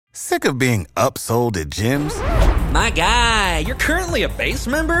Sick of being upsold at gyms? My guy, you're currently a base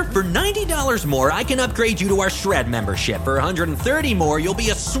member? For $90 more, I can upgrade you to our Shred membership. For $130 more, you'll be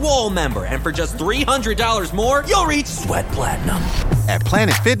a Swole member. And for just $300 more, you'll reach Sweat Platinum. At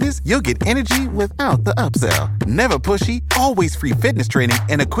Planet Fitness, you'll get energy without the upsell. Never pushy, always free fitness training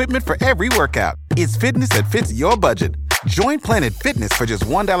and equipment for every workout. It's fitness that fits your budget. Join Planet Fitness for just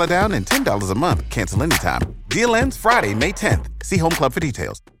 $1 down and $10 a month. Cancel anytime. Deal ends Friday, May 10th. See Home Club for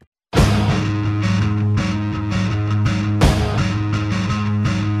details.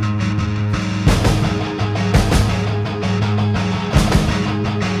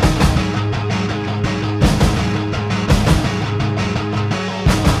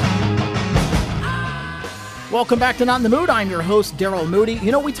 Welcome back to Not in the Mood. I'm your host, Daryl Moody.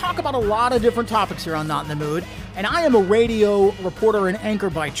 You know, we talk about a lot of different topics here on Not in the Mood, and I am a radio reporter and anchor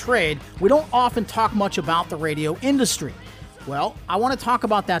by trade. We don't often talk much about the radio industry. Well, I want to talk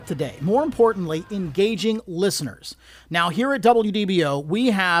about that today. More importantly, engaging listeners. Now, here at WDBO, we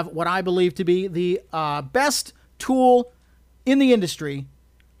have what I believe to be the best tool in the industry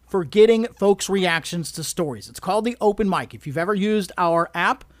for getting folks' reactions to stories. It's called the Open Mic. If you've ever used our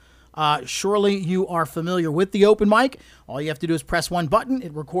app, surely you are familiar with the Open Mic. All you have to do is press one button.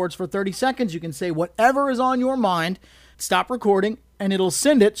 It records for 30 seconds. You can say whatever is on your mind, stop recording, and it'll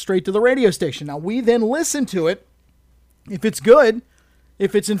send it straight to the radio station. Now, we then listen to it. If it's good,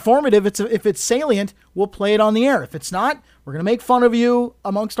 if it's informative, if it's salient, we'll play it on the air. If it's not, we're going to make fun of you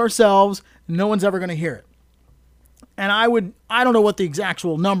amongst ourselves. No one's ever going to hear it. And I don't know what the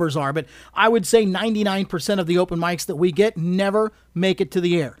actual numbers are, but I would say 99% of the open mics that we get never make it to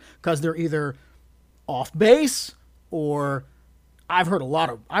the air because they're either off base or I've heard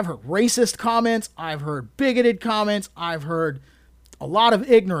racist comments. I've heard bigoted comments. I've heard a lot of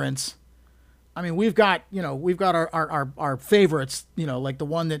ignorance. I mean, we've got our favorites, like the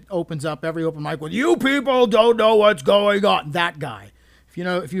one that opens up every open mic with, "You people don't know what's going on." That guy.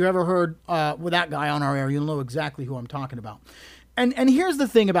 If you ever heard with that guy on our air, you'll know exactly who I'm talking about. And here's the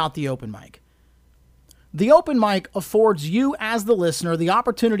thing about the open mic. The open mic affords you as the listener the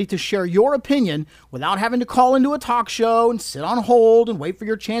opportunity to share your opinion without having to call into a talk show and sit on hold and wait for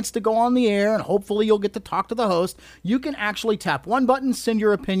your chance to go on the air and hopefully you'll get to talk to the host. You can actually tap one button, send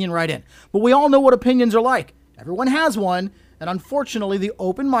your opinion right in. But we all know what opinions are like. Everyone has one, and unfortunately the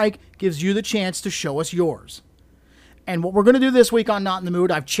open mic gives you the chance to show us yours. And what we're going to do this week on Not in the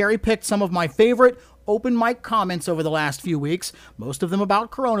Mood, I've cherry-picked some of my favorite open mic comments over the last few weeks, most of them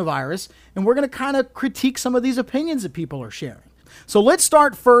about coronavirus, and we're going to kind of critique some of these opinions that people are sharing. So let's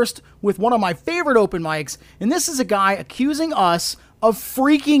start first with one of my favorite open mics, and this is a guy accusing us of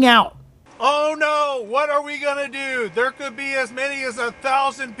freaking out. Oh no, what are we going to do? There could be as many as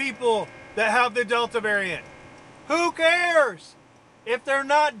 1,000 people that have the Delta variant. Who cares? If they're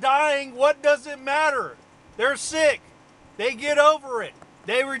not dying, what does it matter? They're sick. They get over it.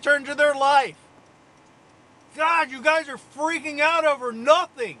 They return to their life. God, you guys are freaking out over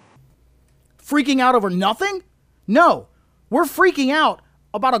nothing. Freaking out over nothing? No, we're freaking out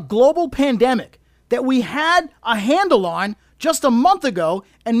about a global pandemic that we had a handle on just a month ago,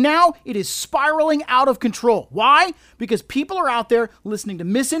 and now it is spiraling out of control. Why? Because people are out there listening to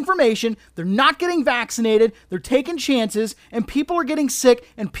misinformation, they're not getting vaccinated, they're taking chances, and people are getting sick,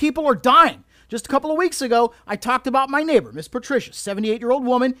 and people are dying. Just a couple of weeks ago, I talked about my neighbor, Miss Patricia, 78-year-old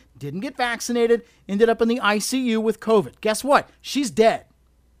woman, didn't get vaccinated, ended up in the ICU with COVID. Guess what? She's dead.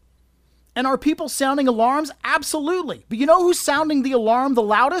 And are people sounding alarms? Absolutely. But you know who's sounding the alarm the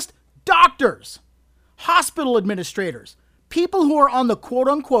loudest? Doctors, hospital administrators, people who are on the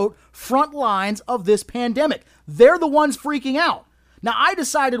quote-unquote front lines of this pandemic. They're the ones freaking out. Now, I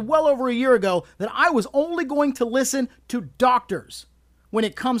decided well over a year ago that I was only going to listen to doctors when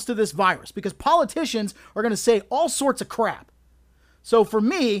it comes to this virus, because politicians are going to say all sorts of crap. So for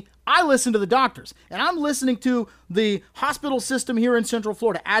me, I listen to the doctors, and I'm listening to the hospital system here in Central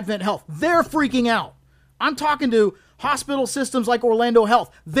Florida, Advent Health. They're freaking out. I'm talking to hospital systems like Orlando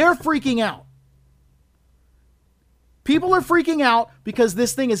Health. They're freaking out. People are freaking out because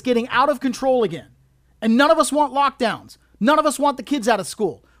this thing is getting out of control again. And none of us want lockdowns. None of us want the kids out of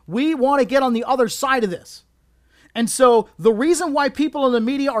school. We want to get on the other side of this. And so the reason why people in the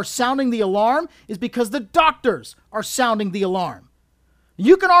media are sounding the alarm is because the doctors are sounding the alarm.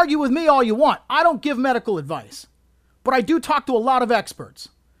 You can argue with me all you want. I don't give medical advice, but I do talk to a lot of experts.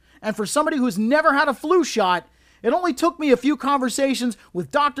 And for somebody who's never had a flu shot, it only took me a few conversations with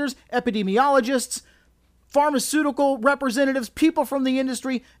doctors, epidemiologists, pharmaceutical representatives, people from the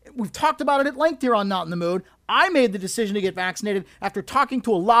industry. We've talked about it at length here on Not in the Mood. I made the decision to get vaccinated after talking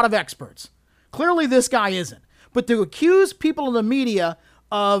to a lot of experts. Clearly this guy isn't. But to accuse people in the media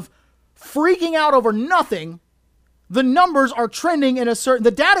of freaking out over nothing, the numbers are trending in a certain...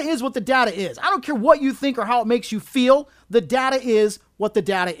 The data is what the data is. I don't care what you think or how it makes you feel. The data is what the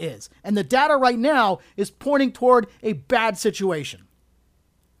data is. And the data right now is pointing toward a bad situation.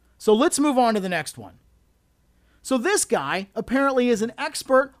 So let's move on to the next one. So this guy apparently is an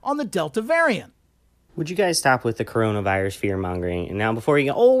expert on the Delta variant. Would you guys stop with the coronavirus fear-mongering? And now before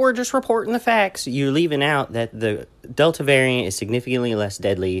you go, we're just reporting the facts, you're leaving out that the Delta variant is significantly less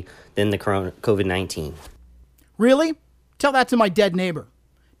deadly than the COVID-19. Really? Tell that to my dead neighbor.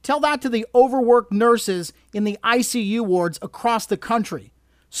 Tell that to the overworked nurses in the ICU wards across the country,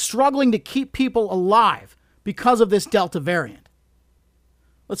 struggling to keep people alive because of this Delta variant.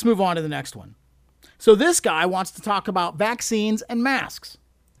 Let's move on to the next one. So this guy wants to talk about vaccines and masks.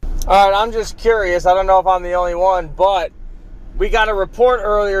 All right, I'm just curious. I don't know if I'm the only one, but we got a report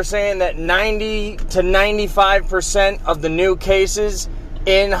earlier saying that 90 to 95% of the new cases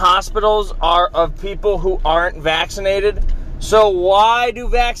in hospitals are of people who aren't vaccinated. So why do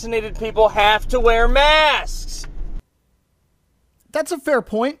vaccinated people have to wear masks? That's a fair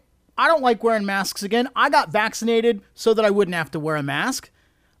point. I don't like wearing masks again. I got vaccinated so that I wouldn't have to wear a mask.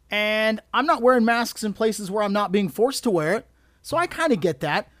 And I'm not wearing masks in places where I'm not being forced to wear it. So I kind of get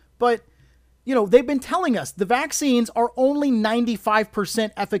that. But, you know, they've been telling us the vaccines are only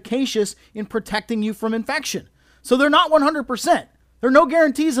 95% efficacious in protecting you from infection. So they're not 100%. There are no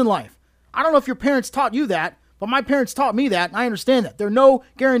guarantees in life. I don't know if your parents taught you that, but my parents taught me that, and I understand that. There are no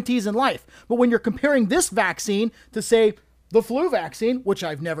guarantees in life. But when you're comparing this vaccine to, say, the flu vaccine, which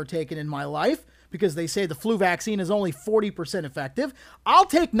I've never taken in my life, because they say the flu vaccine is only 40% effective, I'll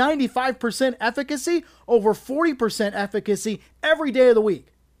take 95% efficacy over 40% efficacy every day of the week.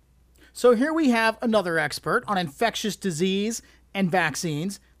 So here we have another expert on infectious disease and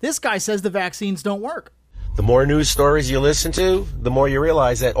vaccines. This guy says the vaccines don't work. The more news stories you listen to, the more you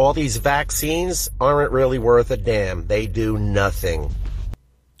realize that all these vaccines aren't really worth a damn. They do nothing.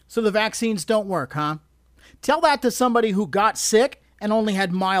 So the vaccines don't work, huh? Tell that to somebody who got sick and only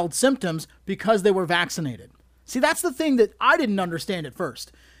had mild symptoms because they were vaccinated. See, that's the thing that I didn't understand at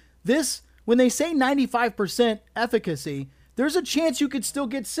first. When they say 95% efficacy, there's a chance you could still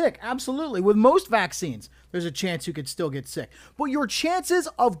get sick. Absolutely. With most vaccines, there's a chance you could still get sick. But your chances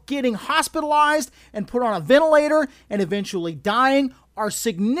of getting hospitalized and put on a ventilator and eventually dying are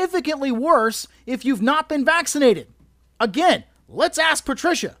significantly worse if you've not been vaccinated. Again, let's ask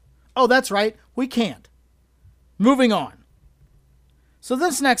Patricia. Oh, that's right. We can't. Moving on. So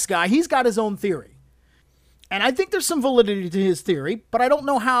this next guy, he's got his own theory. And I think there's some validity to his theory, but I don't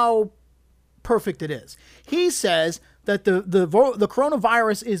know how perfect it is. He says that the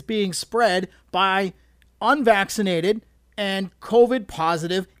coronavirus is being spread by unvaccinated and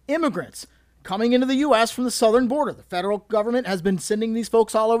COVID-positive immigrants coming into the U.S. from the southern border. The federal government has been sending these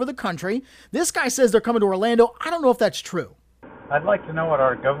folks all over the country. This guy says they're coming to Orlando. I don't know if that's true. I'd like to know what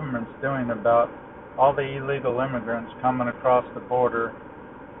our government's doing about all the illegal immigrants coming across the border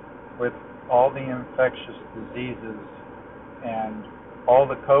with all the infectious diseases and all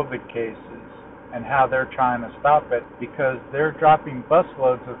the COVID cases, and how they're trying to stop it, because they're dropping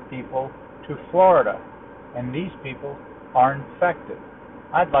busloads of people to Florida, and these people are infected.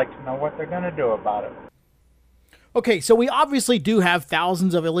 I'd like to know what they're going to do about it. Okay, so we obviously do have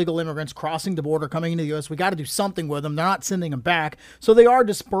thousands of illegal immigrants crossing the border coming into the U.S. We got to do something with them. They're not sending them back, so they are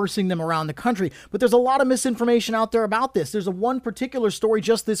dispersing them around the country. But there's a lot of misinformation out there about this. There's one particular story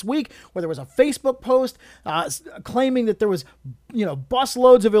just this week where there was a Facebook post claiming that there was,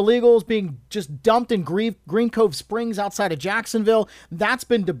 busloads of illegals being just dumped in Green Cove Springs outside of Jacksonville. That's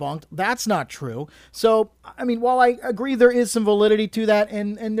been debunked. That's not true. So, I mean, while I agree there is some validity to that,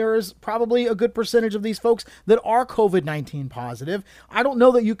 and there is probably a good percentage of these folks that are COVID-19 positive, I don't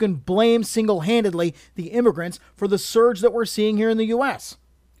know that you can blame single-handedly the immigrants for the surge that we're seeing here in the U.S.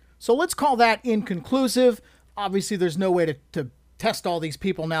 So let's call that inconclusive. Obviously, there's no way to test all these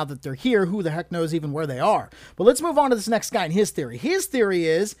people now that they're here. Who the heck knows even where they are? But let's move on to this next guy and his theory. His theory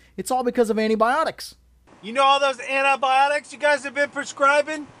is it's all because of antibiotics. You know all those antibiotics you guys have been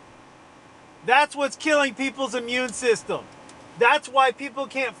prescribing? That's what's killing people's immune system. That's why people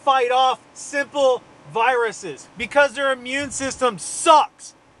can't fight off simple viruses, because their immune system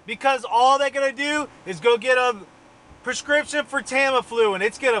sucks. Because all they're going to do is go get a prescription for Tamiflu and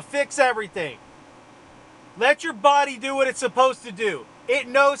it's going to fix everything. Let your body do what it's supposed to do. It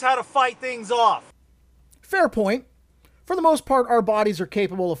knows how to fight things off. Fair point. For the most part, our bodies are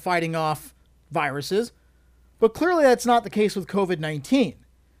capable of fighting off viruses, but clearly that's not the case with COVID-19.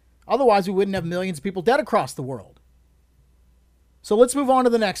 Otherwise, we wouldn't have millions of people dead across the world. So let's move on to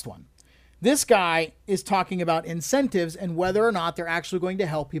the next one. This guy is talking about incentives and whether or not they're actually going to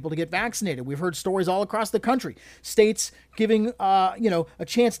help people to get vaccinated. We've heard stories all across the country. States giving, a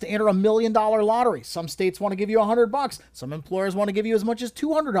chance to enter $1 million lottery. Some states want to give you $100. Some employers want to give you as much as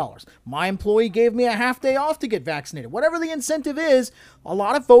 $200. My employee gave me a half day off to get vaccinated. Whatever the incentive is, a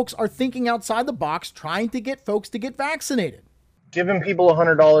lot of folks are thinking outside the box, trying to get folks to get vaccinated. Giving people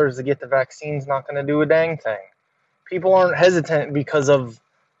 $100 to get the vaccine is not going to do a dang thing. People aren't hesitant because of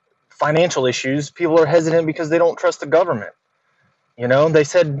financial issues. People are hesitant because they don't trust the government. You know, they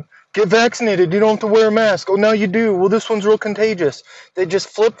said, get vaccinated, you don't have to wear a mask. Oh, now you do. Well, this one's real contagious. They just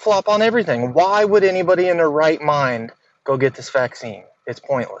flip-flop on everything. Why would anybody in their right mind go get this vaccine? It's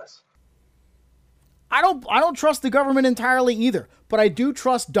pointless. I don't trust the government entirely either, but I do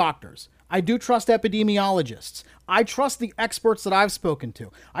trust doctors. I do trust epidemiologists. I trust the experts that I've spoken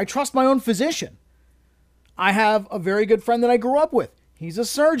to. I trust my own physician. I have a very good friend that I grew up with. He's a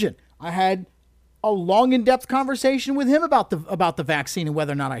surgeon. I had a long, in-depth conversation with him about the vaccine and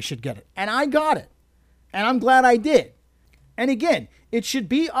whether or not I should get it. And I got it. And I'm glad I did. And again, it should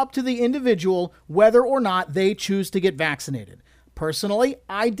be up to the individual whether or not they choose to get vaccinated. Personally,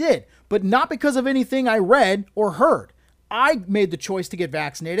 I did. But not because of anything I read or heard. I made the choice to get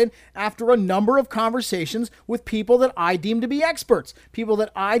vaccinated after a number of conversations with people that I deem to be experts. People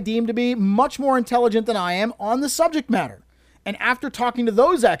that I deem to be much more intelligent than I am on the subject matter. And after talking to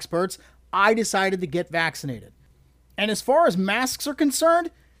those experts, I decided to get vaccinated. And as far as masks are concerned,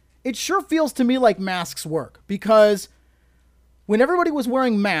 it sure feels to me like masks work. Because when everybody was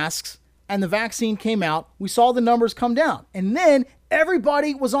wearing masks and the vaccine came out, we saw the numbers come down. And then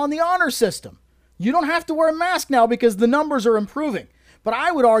everybody was on the honor system. You don't have to wear a mask now because the numbers are improving. But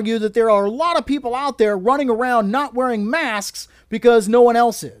I would argue that there are a lot of people out there running around not wearing masks because no one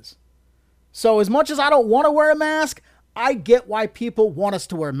else is. So as much as I don't want to wear a mask, I get why people want us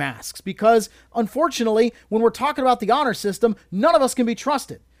to wear masks because, unfortunately, when we're talking about the honor system, none of us can be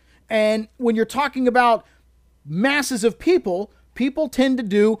trusted. And when you're talking about masses of people, people tend to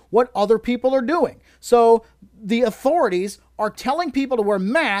do what other people are doing. So the authorities are telling people to wear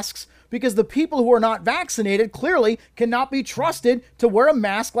masks because the people who are not vaccinated clearly cannot be trusted to wear a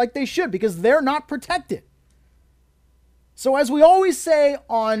mask like they should because they're not protected. So as we always say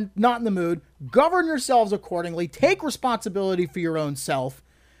on Not in the Mood, govern yourselves accordingly. Take responsibility for your own self.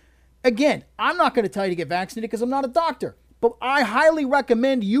 Again, I'm not going to tell you to get vaccinated because I'm not a doctor. But I highly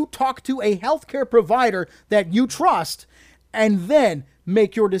recommend you talk to a healthcare provider that you trust and then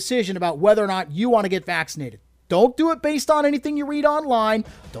make your decision about whether or not you want to get vaccinated. Don't do it based on anything you read online.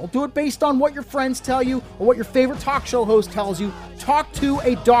 Don't do it based on what your friends tell you or what your favorite talk show host tells you. Talk to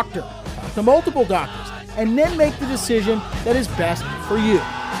a doctor. Talk to multiple doctors. And then make the decision that is best for you.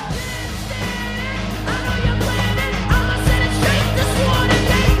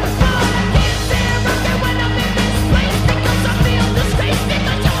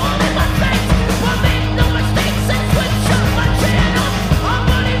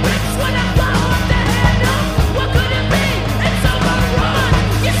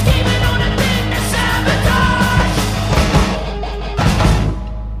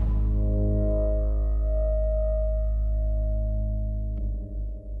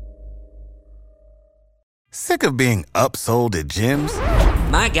 Sick of being upsold at gyms?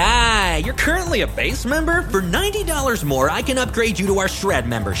 My guy, you're currently a base member? For $90 more, I can upgrade you to our Shred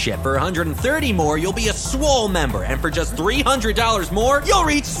membership. For $130 more, you'll be a Swole member. And for just $300 more, you'll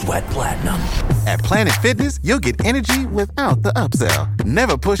reach Sweat Platinum. At Planet Fitness, you'll get energy without the upsell.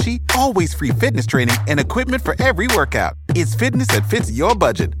 Never pushy, always free fitness training and equipment for every workout. It's fitness that fits your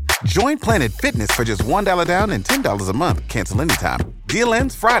budget. Join Planet Fitness for just $1 down and $10 a month. Cancel anytime. Deal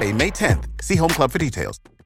ends Friday, May 10th. See Home Club for details.